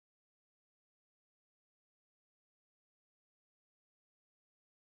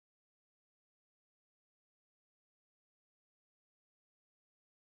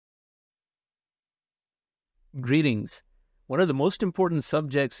Greetings. One of the most important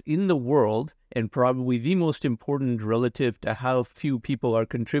subjects in the world, and probably the most important relative to how few people are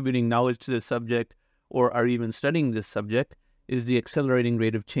contributing knowledge to this subject or are even studying this subject, is the accelerating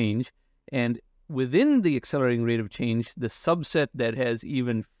rate of change. And within the accelerating rate of change, the subset that has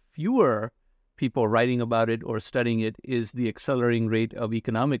even fewer people writing about it or studying it is the accelerating rate of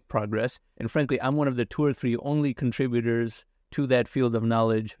economic progress. And frankly, I'm one of the 2 or 3 only contributors to that field of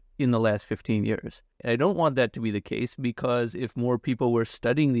knowledge in the last 15 years. And I don't want that to be the case, because if more people were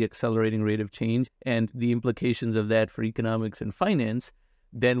studying the accelerating rate of change and the implications of that for economics and finance,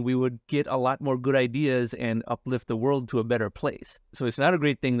 then we would get a lot more good ideas and uplift the world to a better place. So it's not a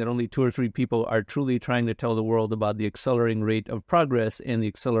great thing that only 2 or 3 people are truly trying to tell the world about the accelerating rate of progress and the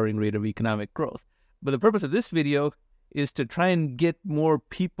accelerating rate of economic growth. But the purpose of this video is to try and get more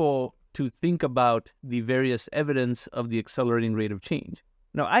people to think about the various evidence of the accelerating rate of change.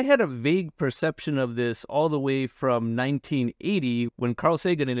 Now, I had a vague perception of this all the way from 1980, when Carl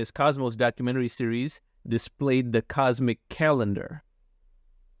Sagan in his Cosmos documentary series displayed the cosmic calendar.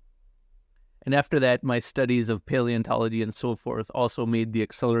 And after that, my studies of paleontology and so forth also made the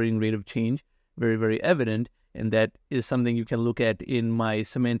accelerating rate of change very, very evident. And that is something you can look at in my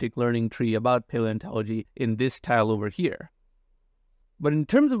semantic learning tree about paleontology in this tile over here. But in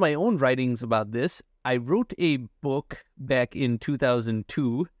terms of my own writings about this, I wrote a book back in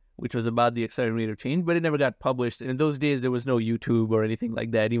 2002, which was about the accelerating rate of change, but it never got published. And in those days, there was no YouTube or anything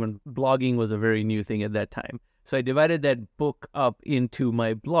like that. Even blogging was a very new thing at that time. So I divided that book up into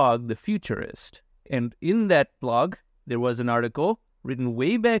my blog, The Futurist. And in that blog, there was an article written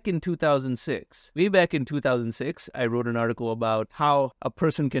way back in 2006. Way back in 2006, I wrote an article about how a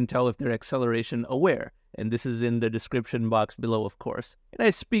person can tell if they're acceleration aware. And this is in the description box below, of course. And I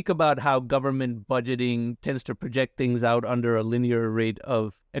speak about how government budgeting tends to project things out under a linear rate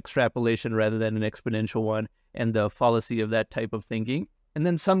of extrapolation rather than an exponential one, and the fallacy of that type of thinking. And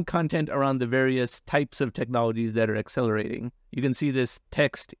then some content around the various types of technologies that are accelerating. You can see this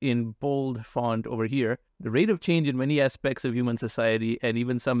text in bold font over here. The rate of change in many aspects of human society, and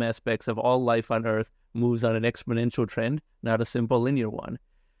even some aspects of all life on Earth, moves on an exponential trend, not a simple linear one.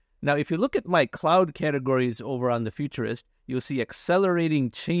 Now, if you look at my cloud categories over on The Futurist, you'll see accelerating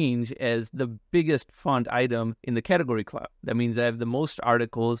change as the biggest font item in the category cloud. That means I have the most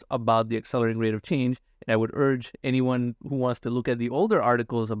articles about the accelerating rate of change, and I would urge anyone who wants to look at the older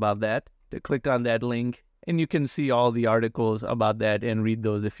articles about that to click on that link, and you can see all the articles about that and read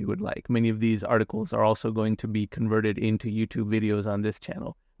those if you would like. Many of these articles are also going to be converted into YouTube videos on this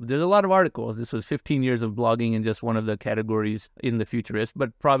channel. There's a lot of articles. This was 15 years of blogging in just one of the categories in The Futurist,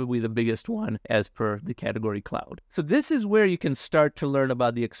 but probably the biggest one as per the category cloud. So this is where you can start to learn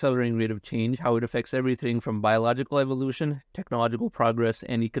about the accelerating rate of change, how it affects everything from biological evolution, technological progress,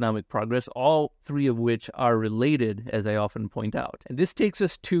 and economic progress, all 3 of which are related, as I often point out. And this takes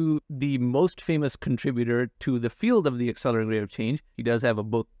us to the most famous contributor to the field of the accelerating rate of change. He does have a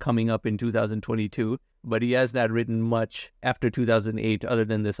book coming up in 2022. But he has not written much after 2008 other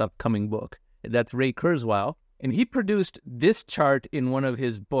than this upcoming book. That's Ray Kurzweil. And he produced this chart in one of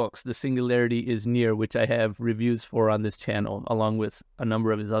his books, The Singularity is Near, which I have reviews for on this channel, along with a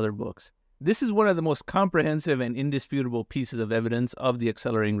number of his other books. This is one of the most comprehensive and indisputable pieces of evidence of the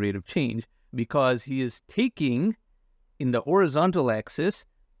accelerating rate of change, because he is taking, in the horizontal axis,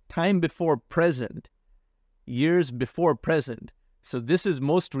 time before present, years before present. So this is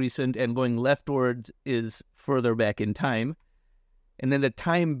most recent, and going leftwards is further back in time. And then the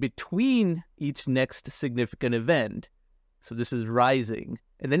time between each next significant event. So this is rising.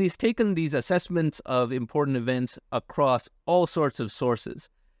 And then he's taken these assessments of important events across all sorts of sources: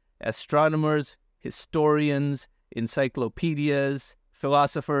 astronomers, historians, encyclopedias,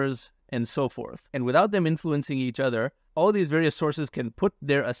 philosophers, and so forth. And without them influencing each other, all these various sources can put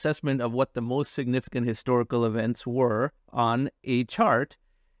their assessment of what the most significant historical events were on a chart.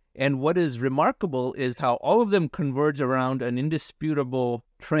 And what is remarkable is how all of them converge around an indisputable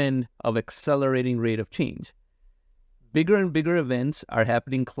trend of accelerating rate of change. Bigger and bigger events are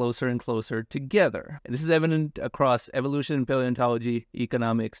happening closer and closer together. And this is evident across evolution, paleontology,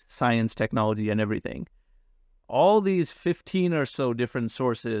 economics, science, technology, and everything. All these 15 or so different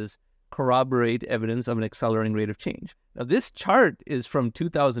sources corroborate evidence of an accelerating rate of change. Now, this chart is from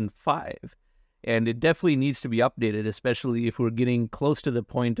 2005, and it definitely needs to be updated, especially if we're getting close to the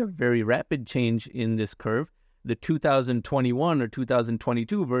point of very rapid change in this curve. The 2021 or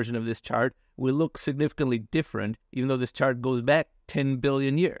 2022 version of this chart will look significantly different, even though this chart goes back 10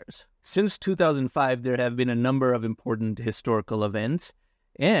 billion years. Since 2005, there have been a number of important historical events,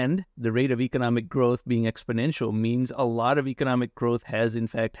 and the rate of economic growth being exponential means a lot of economic growth has in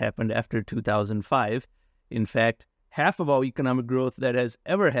fact happened after 2005. In fact, half of all economic growth that has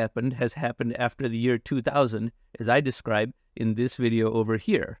ever happened has happened after the year 2000, as I describe in this video over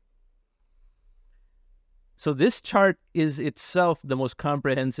here. So this chart is itself the most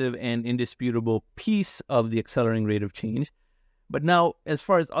comprehensive and indisputable piece of the accelerating rate of change. But now, as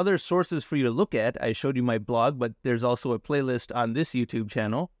far as other sources for you to look at, I showed you my blog, but there's also a playlist on this YouTube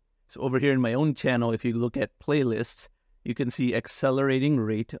channel. So over here in my own channel, if you look at playlists, you can see accelerating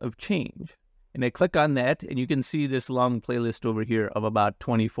rate of change. And I click on that, and you can see this long playlist over here of about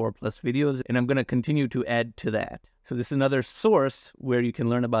 24 plus videos, and I'm going to continue to add to that. So this is another source where you can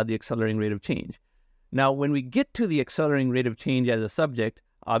learn about the accelerating rate of change. Now, when we get to the accelerating rate of change as a subject,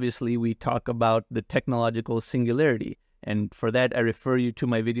 obviously we talk about the technological singularity. And for that, I refer you to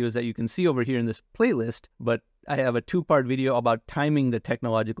my videos that you can see over here in this playlist. But I have a two-part video about timing the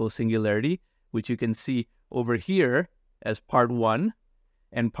technological singularity, which you can see over here as part 1.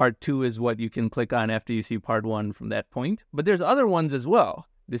 And part 2 is what you can click on after you see part 1 from that point. But there's other ones as well.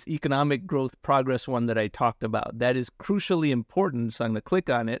 This economic growth progress one that I talked about, that is crucially important. So I'm going to click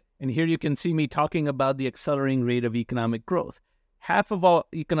on it. And here you can see me talking about the accelerating rate of economic growth. Half of all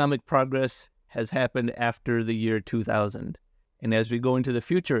economic progress has happened after the year 2000. And as we go into the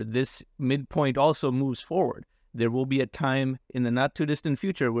future, this midpoint also moves forward. There will be a time in the not too distant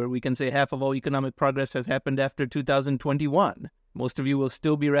future where we can say half of all economic progress has happened after 2021. Most of you will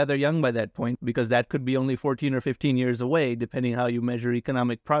still be rather young by that point because that could be only 14 or 15 years away, depending how you measure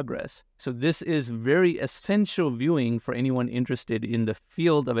economic progress. So this is very essential viewing for anyone interested in the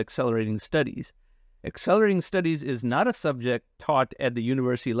field of accelerating studies. Accelerating studies is not a subject taught at the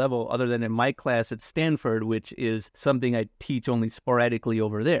university level other than in my class at Stanford, which is something I teach only sporadically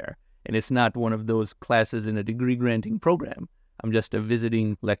over there. And it's not one of those classes in a degree-granting program. I'm just a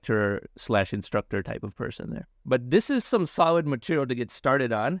visiting lecturer/instructor type of person there. But this is some solid material to get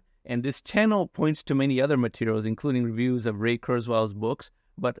started on, and this channel points to many other materials, including reviews of Ray Kurzweil's books.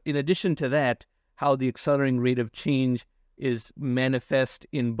 But in addition to that, how the accelerating rate of change is manifest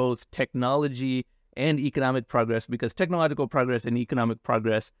in both technology and economic progress, because technological progress and economic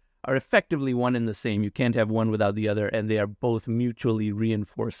progress are effectively one and the same. You can't have one without the other, and they are both mutually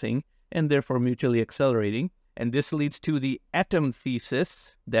reinforcing and therefore mutually accelerating. And this leads to the atom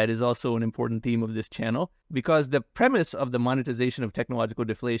thesis. That is also an important theme of this channel, because the premise of the monetization of technological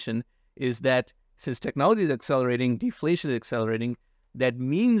deflation is that since technology is accelerating, deflation is accelerating, that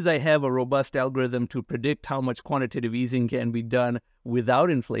means I have a robust algorithm to predict how much quantitative easing can be done without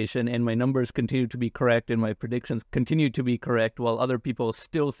inflation, and my numbers continue to be correct and my predictions continue to be correct, while other people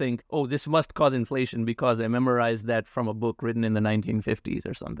still think, oh, this must cause inflation because I memorized that from a book written in the 1950s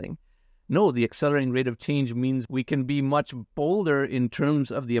or something. No, the accelerating rate of change means we can be much bolder in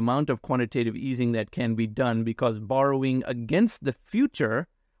terms of the amount of quantitative easing that can be done, because borrowing against the future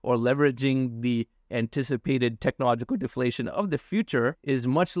or leveraging the anticipated technological deflation of the future is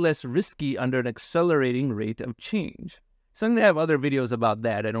much less risky under an accelerating rate of change. So I'm going to have other videos about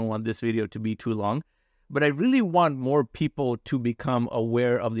that. I don't want this video to be too long, but I really want more people to become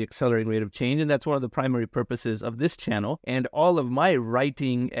aware of the accelerating rate of change, and that's one of the primary purposes of this channel and all of my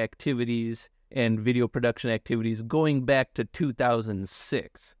writing activities and video production activities going back to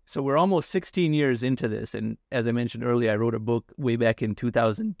 2006. So we're almost 16 years into this, and as I mentioned earlier, I wrote a book way back in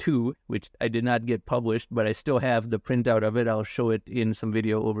 2002, which I did not get published, but I still have the printout of it. I'll show it in some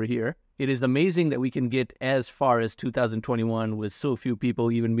video over here. It is amazing that we can get as far as 2021 with so few people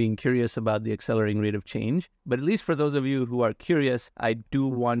even being curious about the accelerating rate of change. But at least for those of you who are curious, I do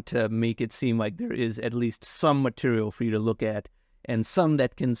want to make it seem like there is at least some material for you to look at, and some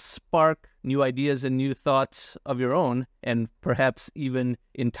that can spark new ideas and new thoughts of your own, and perhaps even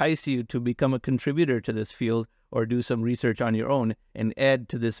entice you to become a contributor to this field or do some research on your own and add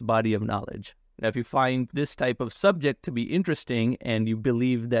to this body of knowledge. Now, if you find this type of subject to be interesting and you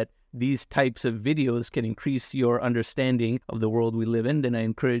believe that these types of videos can increase your understanding of the world we live in, then I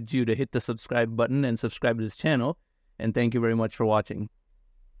encourage you to hit the subscribe button and subscribe to this channel. And thank you very much for watching.